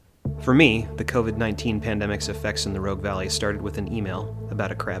For me, the COVID-19 pandemic's effects in the Rogue Valley started with an email about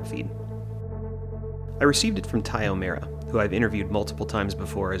a crab feed. I received it from Ty O'Mara, who I've interviewed multiple times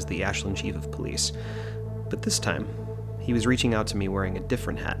before as the Ashland Chief of Police. But this time, he was reaching out to me wearing a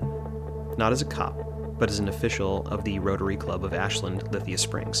different hat. Not as a cop, but as an official of the Rotary Club of Ashland, Lithia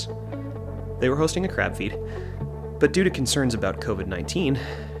Springs. They were hosting a crab feed, but due to concerns about COVID-19,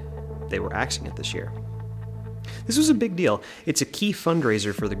 they were axing it this year. This was a big deal. It's a key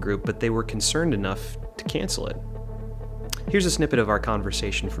fundraiser for the group, but they were concerned enough to cancel it. Here's a snippet of our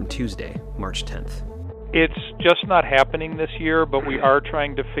conversation from Tuesday, March 10th. It's just not happening this year, but we are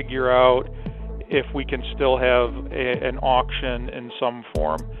trying to figure out if we can still have an auction in some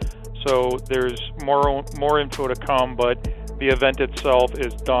form. So there's more info to come, but the event itself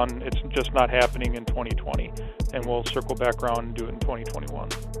is done. It's just not happening in 2020, and we'll circle back around and do it in 2021.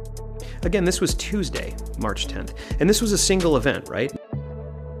 Again, this was Tuesday, March 10th, and this was a single event, right?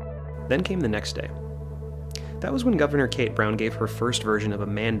 Then came the next day. That was when Governor Kate Brown gave her first version of a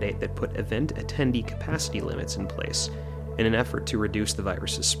mandate that put event attendee capacity limits in place in an effort to reduce the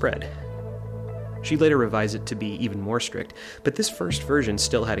virus's spread. She later revised it to be even more strict, but this first version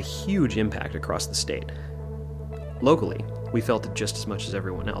still had a huge impact across the state. Locally, we felt it just as much as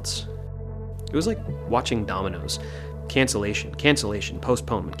everyone else. It was like watching dominoes. Cancellation,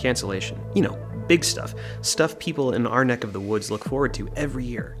 postponement, cancellation. You know, big stuff. Stuff people in our neck of the woods look forward to every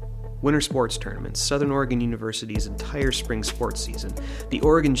year. Winter sports tournaments, Southern Oregon University's entire spring sports season, the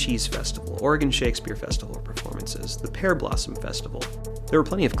Oregon Cheese Festival, Oregon Shakespeare Festival performances, the Pear Blossom Festival. There were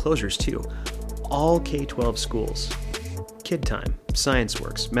plenty of closures too. All K-12 schools. Kid Time, Science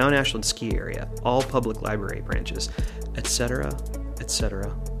Works, Mount Ashland Ski Area, all public library branches, etc.,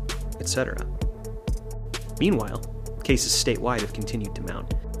 etc., etc. Meanwhile, cases statewide have continued to mount.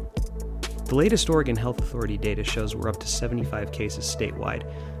 The latest Oregon Health Authority data shows we're up to 75 cases statewide,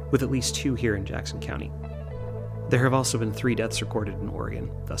 with at least 2 here in Jackson County. There have also been 3 deaths recorded in Oregon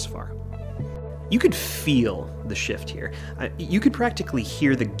thus far. You could feel the shift here. You could practically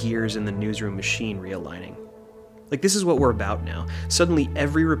hear the gears in the newsroom machine realigning. Like, this is what we're about now. Suddenly,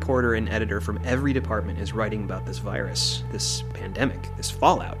 every reporter and editor from every department is writing about this virus, this pandemic, this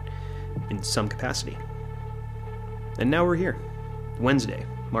fallout, in some capacity. And now we're here, Wednesday,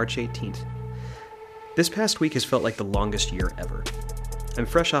 March 18th. This past week has felt like the longest year ever. I'm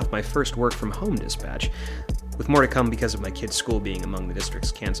fresh off my first work from home dispatch, with more to come because of my kids' school being among the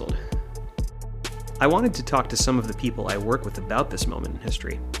districts canceled. I wanted to talk to some of the people I work with about this moment in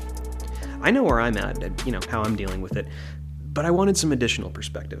history. I know where I'm at and, how I'm dealing with it, but I wanted some additional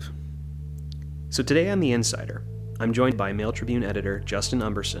perspective. So today on The Insider, I'm joined by Mail Tribune editor Justin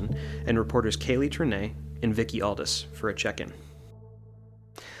Umberson and reporters Kaylee Trene and Vicky Aldis for a check-in.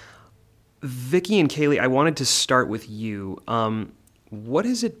 Vicky and Kaylee, I wanted to start with you. What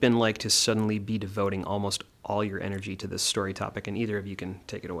has it been like to suddenly be devoting almost all your energy to this story topic? And either of you can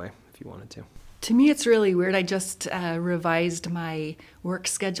take it away if you wanted to. To me, it's really weird. I just revised my work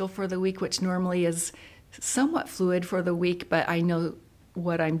schedule for the week, which normally is somewhat fluid for the week, but I know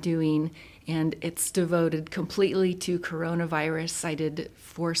what I'm doing, and it's devoted completely to coronavirus. I did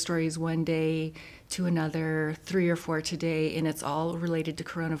 4 stories one day to another, 3 or 4 today, and it's all related to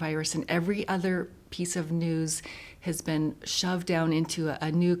coronavirus, and every other piece of news has been shoved down into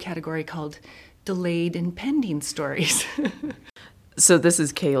a new category called delayed and pending stories. So this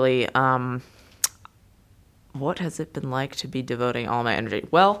is Kaylee. What has it been like to be devoting all my energy?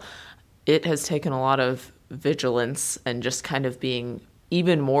 Well, it has taken a lot of vigilance and just kind of being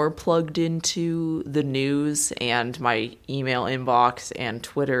even more plugged into the news and my email inbox and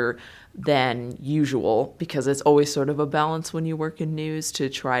Twitter than usual, because it's always sort of a balance when you work in news to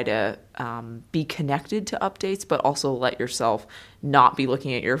try to be connected to updates, but also let yourself not be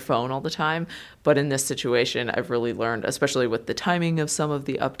looking at your phone all the time. But in this situation, I've really learned, especially with the timing of some of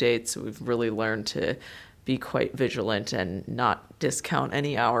the updates, we've really learned to be quite vigilant and not discount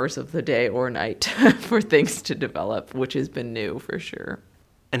any hours of the day or night for things to develop, which has been new for sure.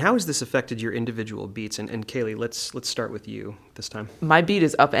 And how has this affected your individual beats? And Kaylee, let's start with you this time. My beat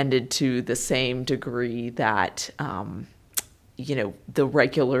is upended to the same degree that, the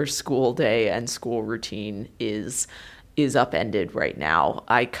regular school day and school routine is upended right now.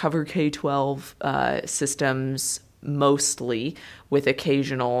 I cover K-12 systems mostly, with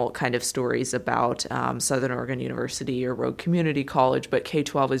occasional kind of stories about Southern Oregon University or Rogue Community College, but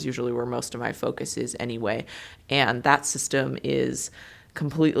K-12 is usually where most of my focus is anyway. And that system is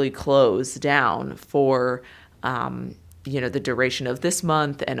completely closed down for, the duration of this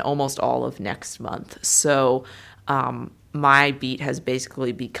month and almost all of next month. So my beat has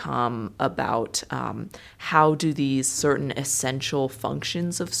basically become about how do these certain essential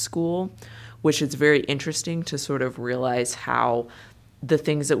functions of school, which is very interesting to sort of realize how the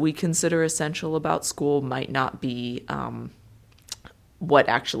things that we consider essential about school might not be what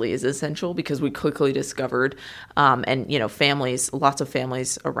actually is essential, because we quickly discovered, and families, lots of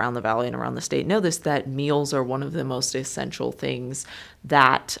families around the valley and around the state know this, that meals are one of the most essential things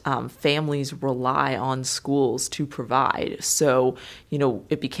that families rely on schools to provide. So,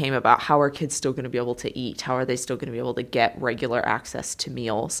 it became about how are kids still going to be able to eat? How are they still going to be able to get regular access to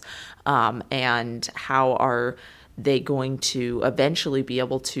meals? And how are they going to eventually be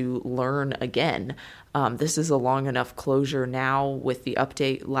able to learn again? This is a long enough closure now with the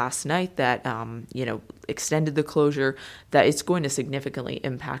update last night that, extended the closure, that it's going to significantly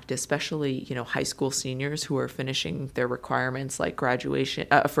impact, especially, high school seniors who are finishing their requirements like graduation,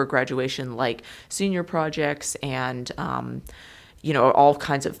 like senior projects and, all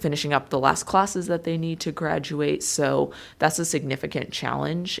kinds of finishing up the last classes that they need to graduate. So that's a significant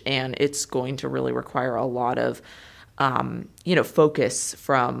challenge, and it's going to really require a lot of focus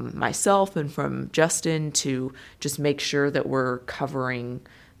from myself and from Justin to just make sure that we're covering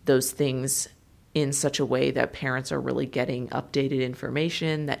those things in such a way that parents are really getting updated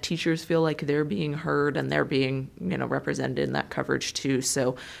information, that teachers feel like they're being heard and they're being, represented in that coverage too.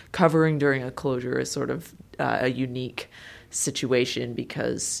 So covering during a closure is sort of a unique situation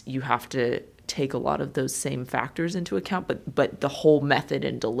because you have to take a lot of those same factors into account, but the whole method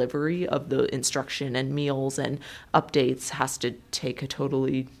and delivery of the instruction and meals and updates has to take a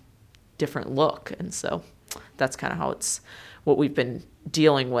totally different look. And so that's kind of how what we've been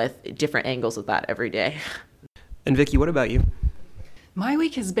dealing with, different angles of that every day. And Vicki, what about you? My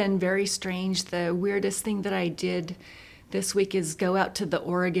week has been very strange. The weirdest thing that I did this week is go out to the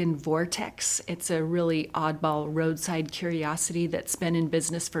Oregon Vortex. It's a really oddball roadside curiosity that's been in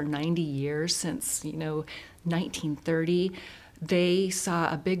business for 90 years, since 1930. They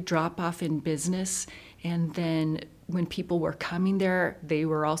saw a big drop-off in business, and then when people were coming there, they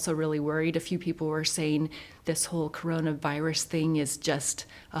were also really worried. A few people were saying this whole coronavirus thing is just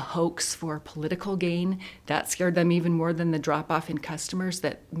a hoax for political gain. That scared them even more than the drop-off in customers,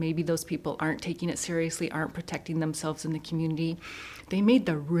 that maybe those people aren't taking it seriously, aren't protecting themselves in the community. They made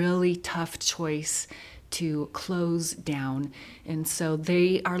the really tough choice to close down. And so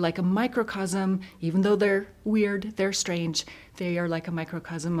they are like a microcosm, even though they're weird, they're strange, they are like a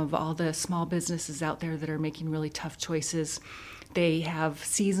microcosm of all the small businesses out there that are making really tough choices. They have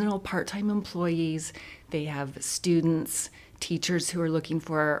seasonal part-time employees, they have students, teachers who are looking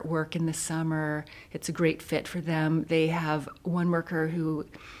for work in the summer. It's a great fit for them. They have one worker who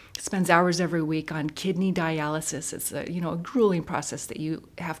spends hours every week on kidney dialysis. It's a grueling process that you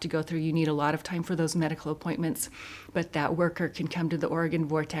have to go through. You need a lot of time for those medical appointments, but that worker can come to the Oregon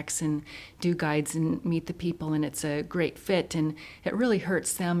Vortex and do guides and meet the people, and it's a great fit. And it really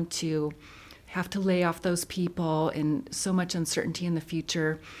hurts them to have to lay off those people and so much uncertainty in the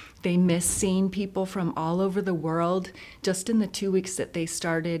future. They miss seeing people from all over the world. Just in the 2 weeks that they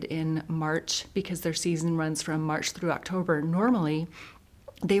started in March, because their season runs from March through October, normally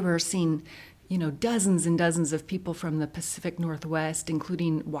they were seeing, dozens and dozens of people from the Pacific Northwest,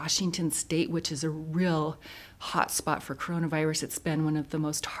 including Washington State, which is a real hot spot for coronavirus. It's been one of the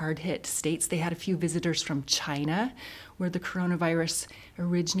most hard-hit states. They had a few visitors from China, where the coronavirus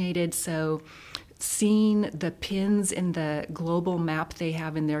originated. So seeing the pins in the global map they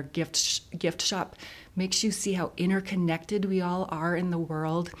have in their gift shop makes you see how interconnected we all are in the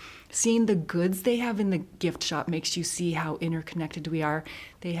world. Seeing the goods they have in the gift shop makes you see how interconnected we are.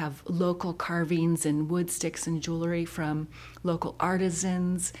 They have local carvings and wood sticks and jewelry from local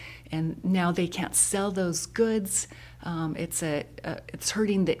artisans, and now they can't sell those goods. It's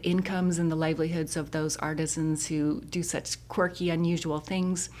hurting the incomes and the livelihoods of those artisans who do such quirky, unusual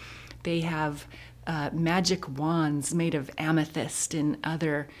things. They have magic wands made of amethyst and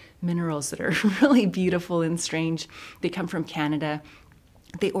other minerals that are really beautiful and strange. They come from Canada.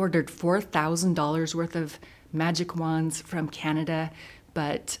 They ordered $4,000 worth of magic wands from Canada,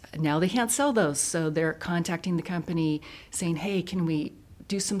 but now they can't sell those. So they're contacting the company saying, hey, can we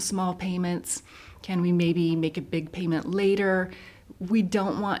do some small payments? Can we maybe make a big payment later? We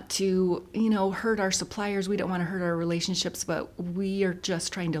don't want to, hurt our suppliers. We don't want to hurt our relationships, but we are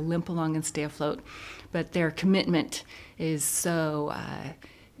just trying to limp along and stay afloat. But their commitment is so,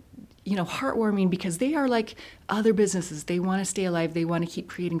 heartwarming because they are like other businesses. They want to stay alive. They want to keep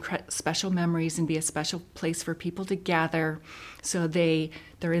creating special memories and be a special place for people to gather. So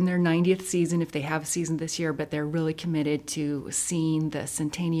they're in their 90th season if they have a season this year, but they're really committed to seeing the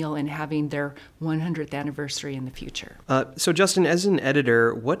centennial and having their 100th anniversary in the future. So Justin, as an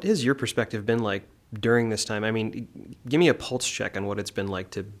editor, what has your perspective been like during this time? I mean, give me a pulse check on what it's been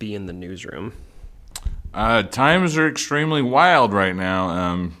like to be in the newsroom. Times are extremely wild right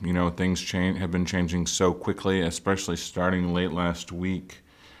now. Things have been changing so quickly, especially starting late last week.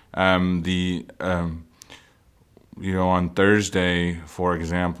 On Thursday, for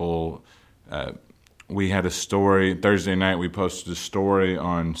example, we had a story. Thursday night, we posted a story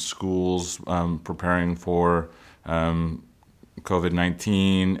on schools preparing for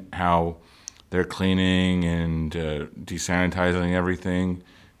COVID-19, how they're cleaning and desanitizing everything.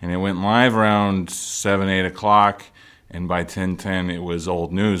 And it went live around 7, 8 o'clock, and by 10:10 it was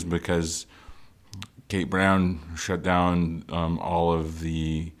old news because Kate Brown shut down all of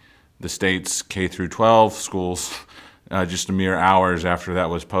the state's K through 12 schools just a mere hours after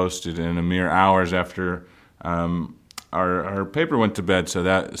that was posted, and a mere hours after our paper went to bed. So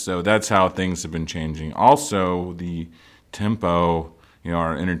that's how things have been changing. Also, the Tempo,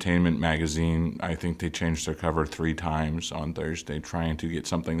 our entertainment magazine, I think they changed their cover 3 times on Thursday, trying to get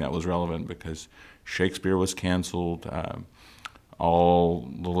something that was relevant because Shakespeare was canceled. All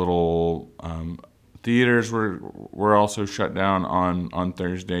the little theaters were also shut down on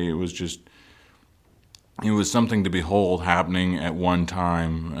Thursday. It was something to behold happening at one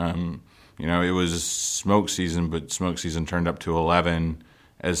time. It was smoke season, but smoke season turned up to 11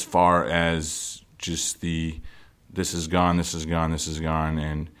 as far as just this is gone, this is gone, this is gone,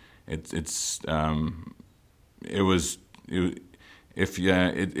 and it was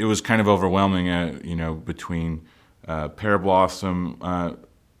kind of overwhelming, between Pear Blossom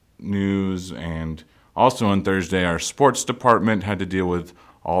news, and also on Thursday our sports department had to deal with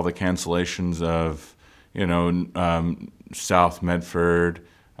all the cancellations of South Medford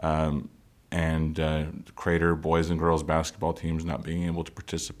and Crater boys and girls basketball teams not being able to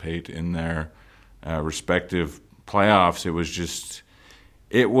participate in their respective playoffs.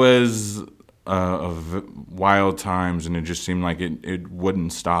 It was wild times, and it just seemed like it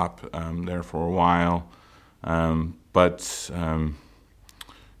wouldn't stop there for a while. But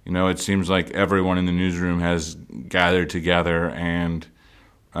it seems like everyone in the newsroom has gathered together and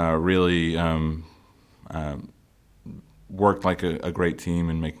really worked like a great team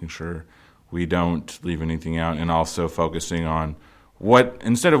in making sure we don't leave anything out, and also focusing on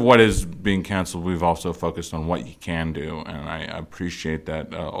instead of what is being canceled, we've also focused on what you can do, and I appreciate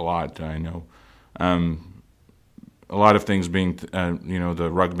that a lot. I know a lot of things being, the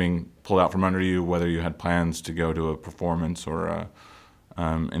rug being pulled out from under you, whether you had plans to go to a performance or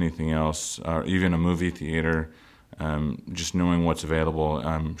anything else, or even a movie theater. Just knowing what's available,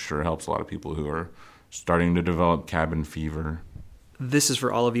 I'm sure helps a lot of people who are starting to develop cabin fever. This is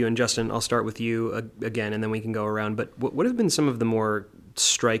for all of you, and Justin, I'll start with you again, and then we can go around. But what have been some of the more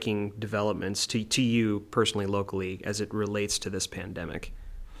striking developments to you personally, locally, as it relates to this pandemic?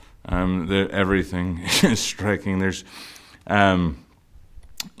 Everything is striking. There's,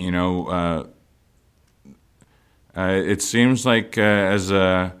 it seems like as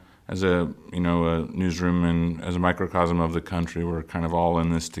a newsroom and as a microcosm of the country, we're kind of all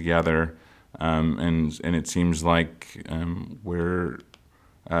in this together. And it seems like we're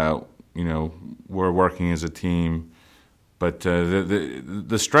working as a team, but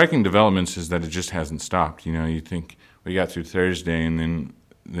the striking developments is that it just hasn't stopped. You think we got through Thursday, and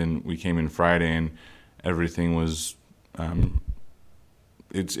then we came in Friday, and everything was.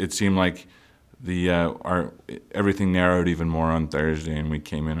 It seemed like everything narrowed even more on Thursday, and we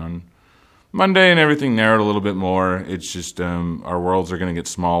came in on Monday, and everything narrowed a little bit more. It's just our worlds are going to get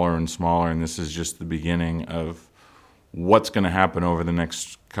smaller and smaller, and this is just the beginning of what's going to happen over the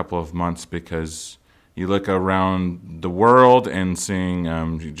next couple of months, because you look around the world and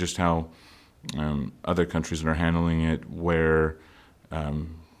seeing just how other countries are handling it, where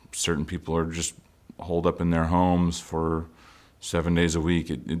certain people are just holed up in their homes for 7 days a week.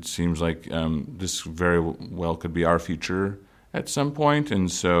 It seems like this very well could be our future at some point,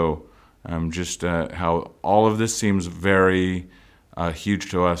 and so just how all of this seems very huge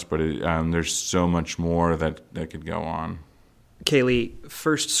to us, but there's so much more that could go on. Kaylee,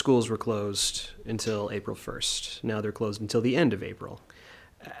 first schools were closed until April 1st. Now they're closed until the end of April.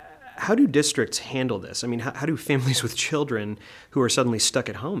 How do districts handle this? I mean, how do families with children who are suddenly stuck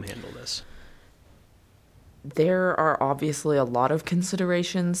at home handle this? There are obviously a lot of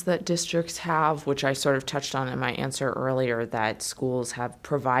considerations that districts have, which I sort of touched on in my answer earlier, that schools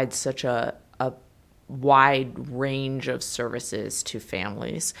provide such a wide range of services to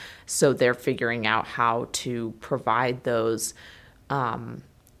families. So they're figuring out how to provide those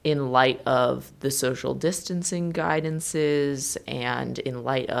in light of the social distancing guidances and in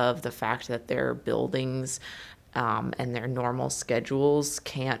light of the fact that their buildings and their normal schedules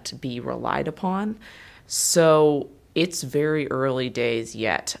can't be relied upon. So it's very early days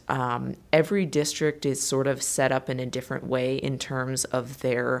yet. Every district is sort of set up in a different way in terms of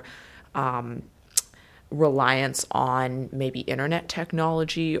their reliance on maybe internet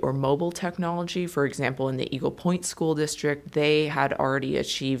technology or mobile technology. For example, in the Eagle Point School District, they had already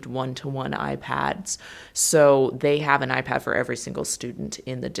achieved one-to-one iPads. So they have an iPad for every single student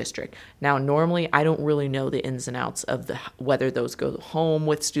in the district. Now, normally, I don't really know the ins and outs of whether those go home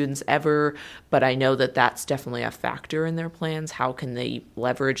with students ever, but I know that that's definitely a factor in their plans. How can they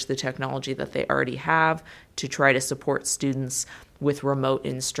leverage the technology that they already have to try to support students with remote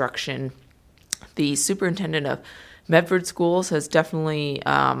instruction? The superintendent of Medford Schools has definitely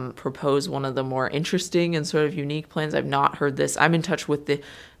proposed one of the more interesting and sort of unique plans. I've not heard this. I'm in touch with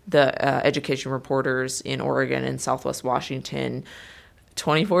the education reporters in Oregon and Southwest Washington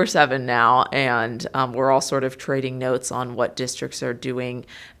 24/7 now, and we're all sort of trading notes on what districts are doing.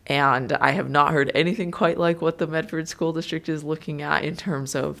 And I have not heard anything quite like what the Medford School District is looking at in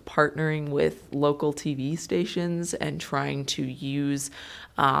terms of partnering with local TV stations and trying to use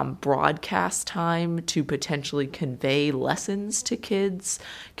broadcast time to potentially convey lessons to kids,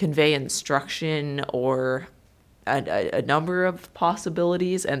 convey instruction, or a number of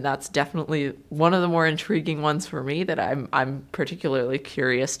possibilities. And that's definitely one of the more intriguing ones for me that I'm particularly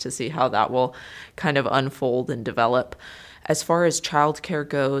curious to see how that will kind of unfold and develop. As far as childcare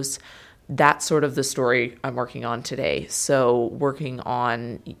goes, that's sort of the story I'm working on today. So working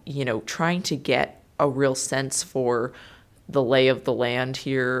on, trying to get a real sense for the lay of the land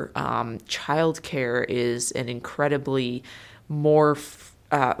here. Childcare is an incredibly more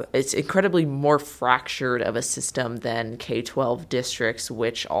fractured of a system than K-12 districts,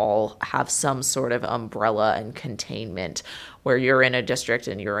 which all have some sort of umbrella and containment, where you're in a district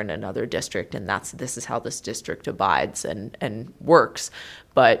and you're in another district, and this is how this district abides and works.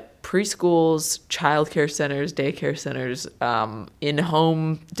 But preschools, childcare centers, daycare centers,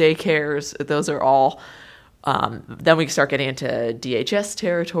 in-home daycares, those are all. Then we start getting into DHS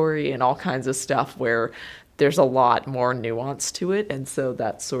territory and all kinds of stuff where there's a lot more nuance to it. And so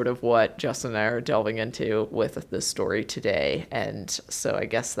that's sort of what Justin and I are delving into with this story today. And so I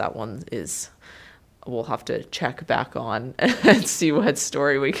guess that one we'll have to check back on and see what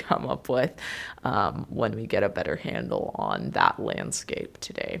story we come up with when we get a better handle on that landscape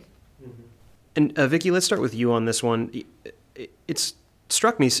today. And Vicki, let's start with you on this one. It's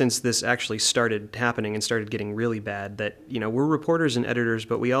struck me since this actually started happening and started getting really bad that, we're reporters and editors,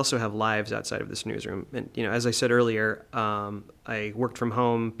 but we also have lives outside of this newsroom. And, as I said earlier, I worked from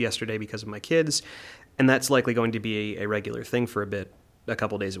home yesterday because of my kids, and that's likely going to be a regular thing for a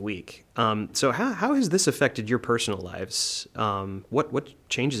couple days a week. So how has this affected your personal lives? What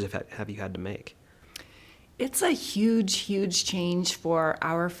changes have you had to make? It's a huge, huge change for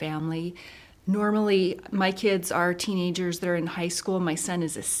our family. Normally, my kids are teenagers. They're in high school. My son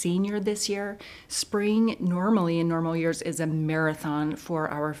is a senior this year. Spring, normally in normal years, is a marathon for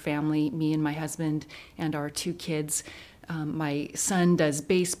our family, me and my husband and our 2 kids. My son does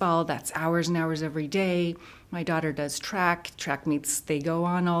baseball. That's hours and hours every day. My daughter does track meets, they go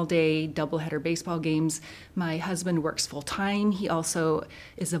on all day, doubleheader baseball games. My husband works full time. He also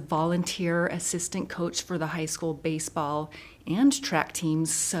is a volunteer assistant coach for the high school baseball and track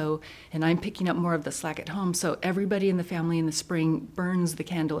teams. And I'm picking up more of the slack at home. So everybody in the family in the spring burns the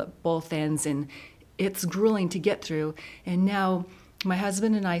candle at both ends, and it's grueling to get through. And now my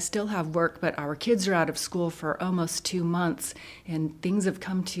husband and I still have work, but our kids are out of school for almost 2 months, and things have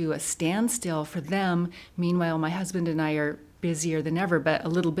come to a standstill for them. Meanwhile, my husband and I are busier than ever, but a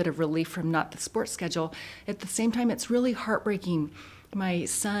little bit of relief from not the sports schedule. At the same time, it's really heartbreaking. My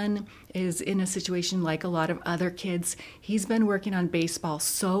son is in a situation like a lot of other kids. He's been working on baseball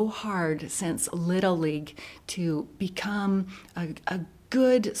so hard since Little League to become a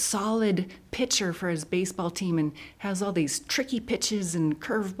good, solid pitcher for his baseball team, and has all these tricky pitches and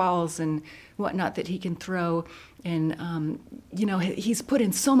curveballs and whatnot that he can throw. And, he's put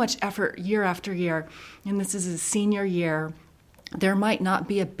in so much effort year after year, and this is his senior year. There might not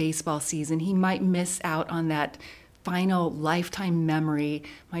be a baseball season. He might miss out on that final lifetime memory.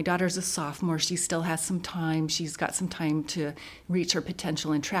 My daughter's a sophomore. She still has some time. She's got some time to reach her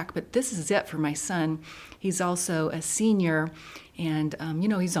potential in track, but this is it for my son. He's also a senior, and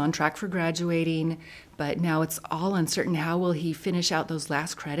he's on track for graduating, but now it's all uncertain. How will he finish out those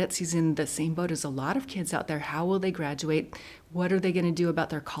last credits? He's in the same boat as a lot of kids out there. How will they graduate? What are they going to do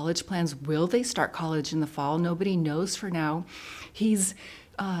about their college plans? Will they start college in the fall? Nobody knows for now. He's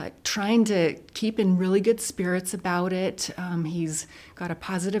trying to keep in really good spirits about it. He's got a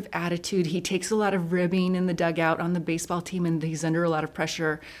positive attitude. He takes a lot of ribbing in the dugout on the baseball team, and he's under a lot of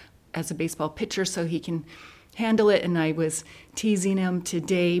pressure as a baseball pitcher, so he can handle it. And I was teasing him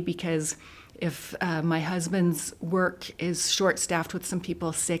today because if my husband's work is short-staffed with some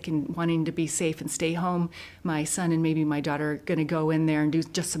people sick and wanting to be safe and stay home, my son and maybe my daughter are going to go in there and do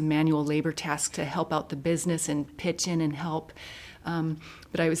just some manual labor tasks to help out the business and pitch in and help.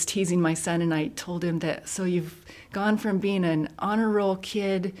 But I was teasing my son, and I told him that, so you've gone from being an honor roll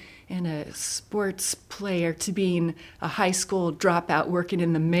kid and a sports player to being a high school dropout working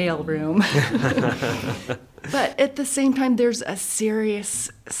in the mailroom. But at the same time, there's a serious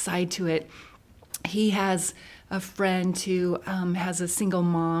side to it. He has a friend who has a single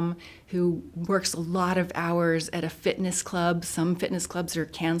mom who works a lot of hours at a fitness club. Some fitness clubs are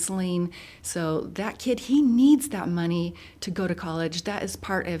canceling. So that kid, he needs that money to go to college. That is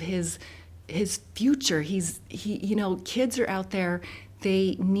part of his future. Kids are out there.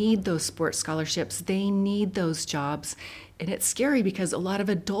 They need those sports scholarships. They need those jobs. And it's scary because a lot of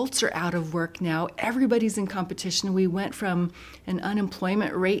adults are out of work now. Everybody's in competition. We went from an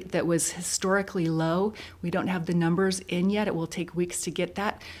unemployment rate that was historically low. We don't have the numbers in yet. It will take weeks to get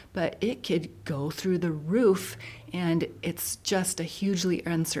that, but it could go through the roof, and it's just a hugely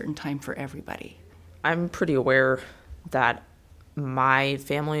uncertain time for everybody. I'm pretty aware that my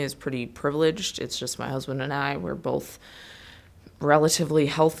family is pretty privileged. It's just my husband and I. We're both relatively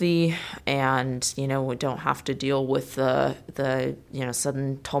healthy, and we don't have to deal with the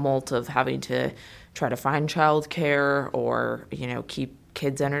sudden tumult of having to try to find childcare or keep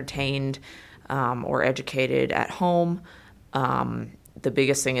kids entertained or educated at home. The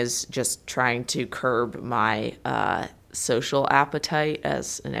biggest thing is just trying to curb my social appetite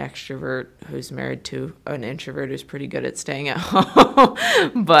as an extrovert who's married to an introvert who's pretty good at staying at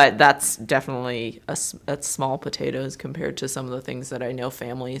home. But that's definitely that's small potatoes compared to some of the things that I know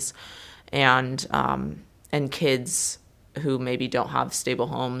families and kids who maybe don't have stable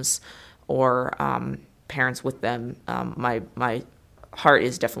homes or parents with them. My heart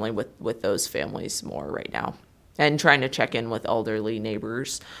is definitely with those families more right now, and trying to check in with elderly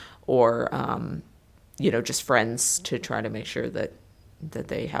neighbors or just friends to try to make sure that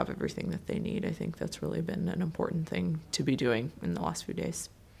they have everything that they need. I think that's really been an important thing to be doing in the last few days.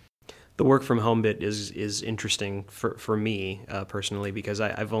 The work from home bit is interesting for me personally, because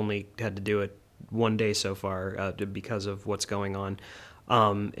I've only had to do it one day so far because of what's going on.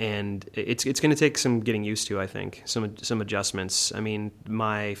 And it's going to take some getting used to, I think, some adjustments. I mean,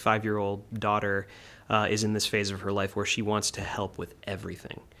 my 5-year-old daughter is in this phase of her life where she wants to help with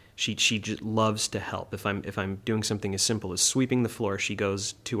everything. She just loves to help. If I'm doing something as simple as sweeping the floor, she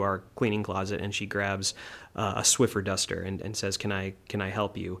goes to our cleaning closet and she grabs a Swiffer duster and says, "Can I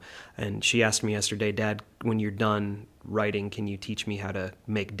help you?" And she asked me yesterday, "Dad, when you're done writing, can you teach me how to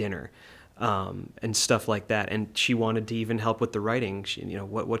make dinner?" And stuff like that. And she wanted to even help with the writing. She,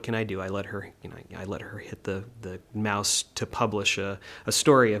 what can I do? I let her hit the mouse to publish a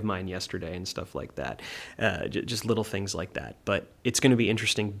story of mine yesterday and stuff like that. Just little things like that. But it's going to be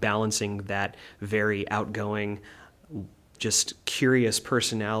interesting balancing that very outgoing, just curious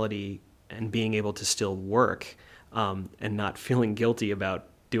personality and being able to still work and not feeling guilty about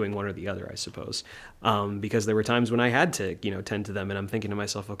doing one or the other, I suppose. Because there were times when I had to, tend to them, and I'm thinking to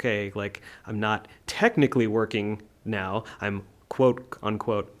myself, okay, like, I'm not technically working now. I'm, quote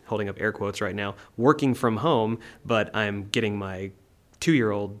unquote, holding up air quotes right now, working from home, but I'm getting my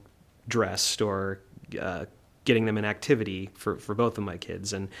 2-year-old dressed or getting them an activity for both of my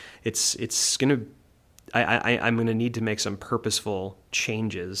kids. And it's going to, I'm going to need to make some purposeful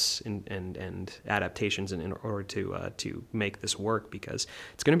changes and adaptations in order to make this work, because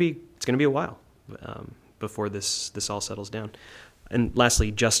it's going to be a while before this all settles down. And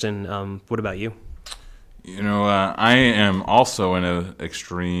lastly, Justin, what about you? I am also in an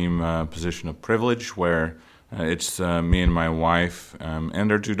extreme position of privilege where it's me and my wife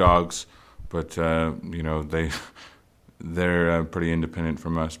and our 2 dogs, but they're pretty independent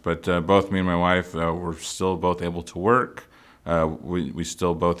from us. But both me and my wife, we're still both able to work. We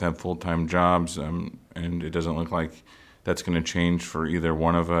still both have full-time jobs, and it doesn't look like that's going to change for either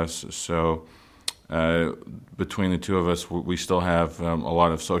one of us. So between the two of us, we still have a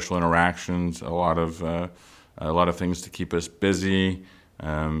lot of social interactions, a lot of things to keep us busy.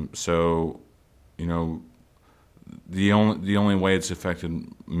 So, the only way it's affected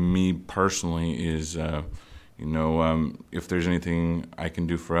me personally is, if there's anything I can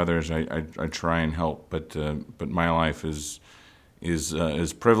do for others, I try and help. But my life is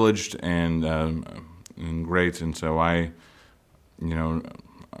privileged and great, and so I'm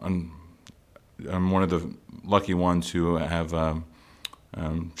one of the lucky ones who have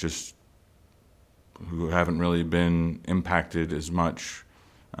who haven't really been impacted as much.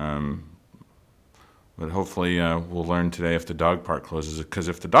 But hopefully we'll learn today if the dog park closes. Because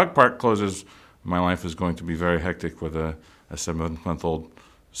if the dog park closes, my life is going to be very hectic with a 7-month-old,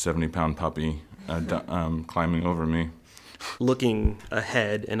 70-pound puppy climbing over me. Looking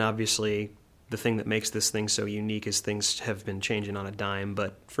ahead, and obviously the thing that makes this thing so unique is things have been changing on a dime.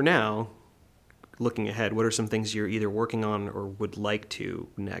 But for now, looking ahead, what are some things you're either working on or would like to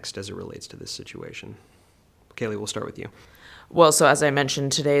next as it relates to this situation? Kaylee, we'll start with you. Well, so as I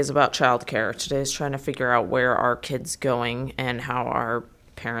mentioned, today is about childcare. Today is trying to figure out where our kids going and how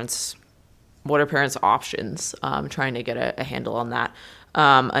what are parents' options, trying to get a handle on that.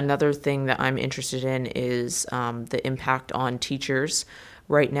 Another thing that I'm interested in is the impact on teachers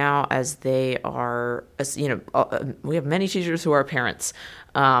right now, as they are, we have many teachers who are parents,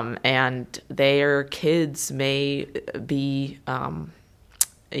 and their kids may be,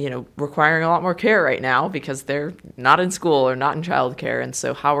 requiring a lot more care right now because they're not in school or not in childcare. And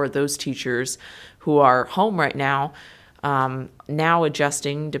so how are those teachers who are home right now now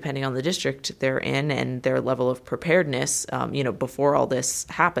adjusting depending on the district they're in and their level of preparedness, before all this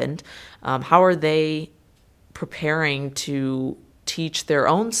happened? How are they preparing to teach their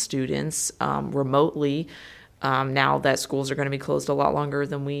own students remotely now that schools are going to be closed a lot longer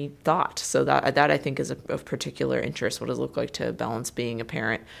than we thought? So that I think is of particular interest. What does it look like to balance being a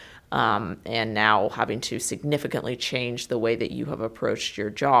parent and now having to significantly change the way that you have approached your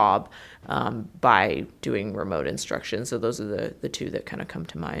job by doing remote instruction? So those are the two that kind of come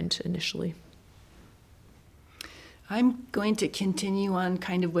to mind initially. I'm going to continue on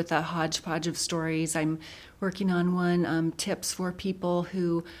kind of with a hodgepodge of stories. I'm working on one, tips for people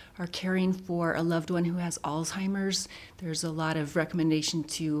who are caring for a loved one who has Alzheimer's. There's a lot of recommendation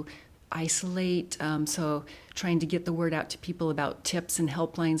to isolate, so trying to get the word out to people about tips and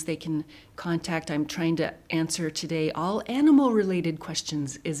helplines they can contact. I'm trying to answer today all animal-related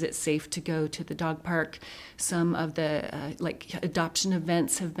questions. Is it safe to go to the dog park? Some of the adoption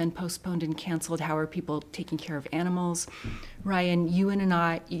events have been postponed and canceled. How are people taking care of animals? Ryan, you and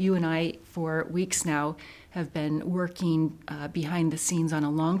I for weeks now have been working behind the scenes on a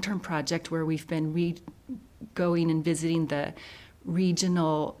long-term project where we've been going and visiting the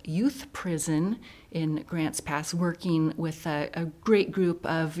regional youth prison in Grants Pass, working with a great group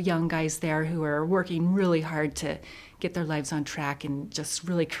of young guys there who are working really hard to get their lives on track, and just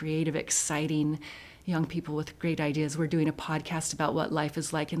really creative, exciting young people with great ideas. We're doing a podcast about what life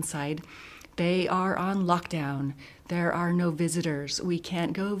is like inside. They are on lockdown. There are no visitors. We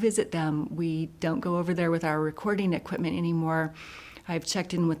can't go visit them. We don't go over there with our recording equipment anymore. I've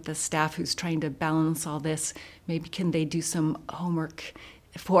checked in with the staff who's trying to balance all this. Maybe can they do some homework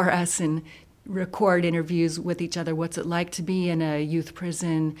for us and record interviews with each other? What's it like to be in a youth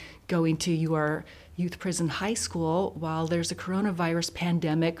prison, going to your youth prison high school while there's a coronavirus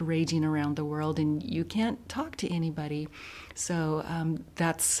pandemic raging around the world and you can't talk to anybody? So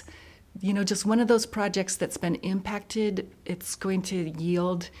that's, just one of those projects that's been impacted. It's going to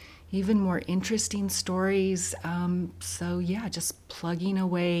yield even more interesting stories. Just plugging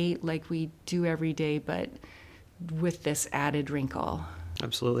away like we do every day, but with this added wrinkle.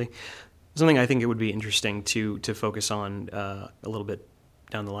 Absolutely. Something I think it would be interesting to focus on a little bit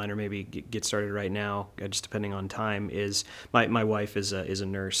down the line, or maybe get started right now, just depending on time, is my wife is a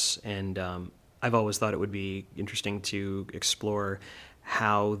nurse, and I've always thought it would be interesting to explore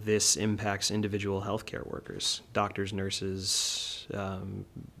how this impacts individual healthcare workers, doctors, nurses,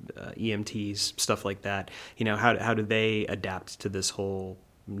 EMTs, stuff like that. How do they adapt to this whole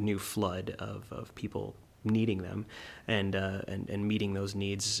new flood of people needing them, and meeting those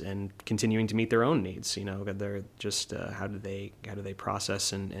needs and continuing to meet their own needs? They're just how do they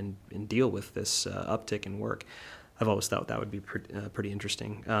process and deal with this uptick in work? I've always thought that would be pretty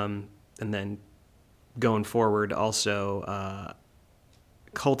interesting. And then going forward, also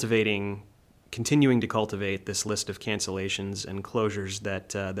continuing to cultivate this list of cancellations and closures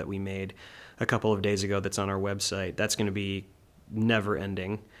that we made a couple of days ago that's on our website. That's going to be never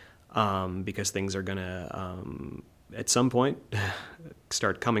ending, because things are going to at some point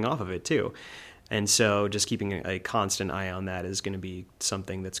start coming off of it too. And so just keeping a constant eye on that is going to be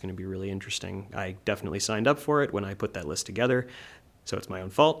something that's going to be really interesting. I definitely signed up for it when I put that list together, so it's my own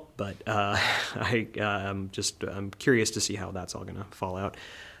fault, but I'm curious to see how that's all going to fall out.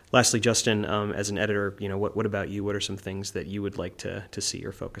 Lastly, Justin, as an editor, what about you? What are some things that you would like to see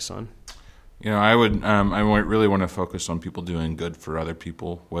or focus on? I really want to focus on people doing good for other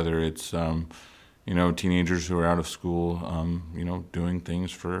people, whether it's, teenagers who are out of school, doing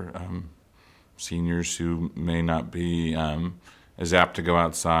things for seniors who may not be as apt to go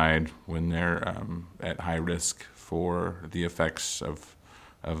outside when they're at high risk for the effects of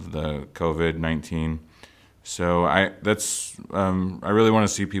the COVID-19. So I really want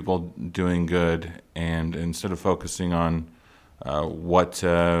to see people doing good, and instead of focusing on what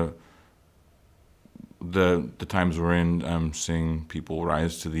the times we're in, seeing people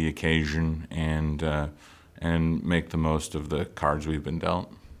rise to the occasion and make the most of the cards we've been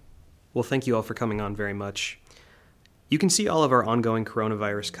dealt. Well, thank you all for coming on very much. You can see all of our ongoing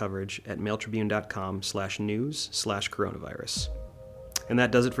coronavirus coverage at mailtribune.com/news/coronavirus. And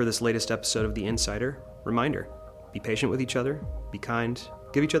that does it for this latest episode of The Insider. Reminder, be patient with each other, be kind,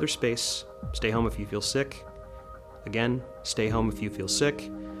 give each other space, stay home if you feel sick. Again, stay home if you feel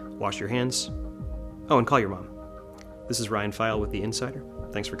sick, wash your hands. Oh, and call your mom. This is Ryan Feil with The Insider.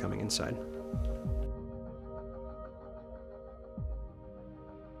 Thanks for coming inside.